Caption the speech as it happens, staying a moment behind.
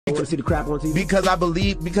want to see the crap on TV? Because I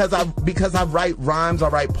believe, because I write rhymes, I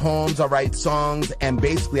write poems, I write songs, and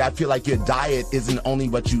basically I feel like your diet isn't only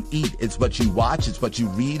what you eat, it's what you watch, it's what you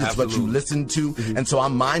read, it's what you listen to, and so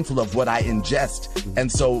I'm mindful of what I ingest,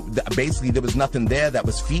 and so basically there was nothing there that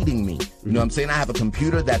was feeding me. You know what I'm saying? I have a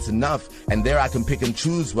computer, that's enough, and there I can pick and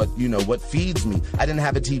choose what, you know, what feeds me. I didn't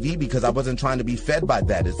have a TV because I wasn't trying to be fed by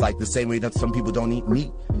that. It's like the same way that some people don't eat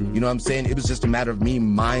meat. You know what I'm saying? It was just a matter of me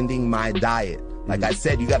minding my diet. Like I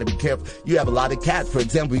said, you got to be careful. You have a lot of cats. For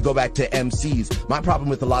example, we go back to MCs. My problem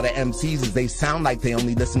with a lot of MCs is they sound like they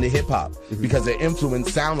only listen to hip hop because their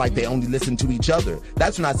influence sound like they only listen to each other.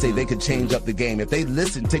 That's when I say they could change up the game. If they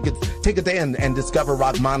listen, take a day and discover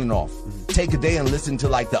Rachmaninoff. Take a day and listen to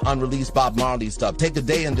like the unreleased Bob Marley stuff. Take a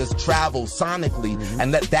day and just travel sonically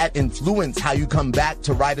and let that influence how you come back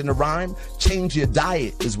to writing a rhyme. Change your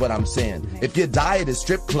diet is what I'm saying. If your diet is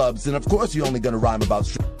strip clubs, then of course you're only going to rhyme about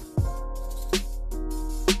strip.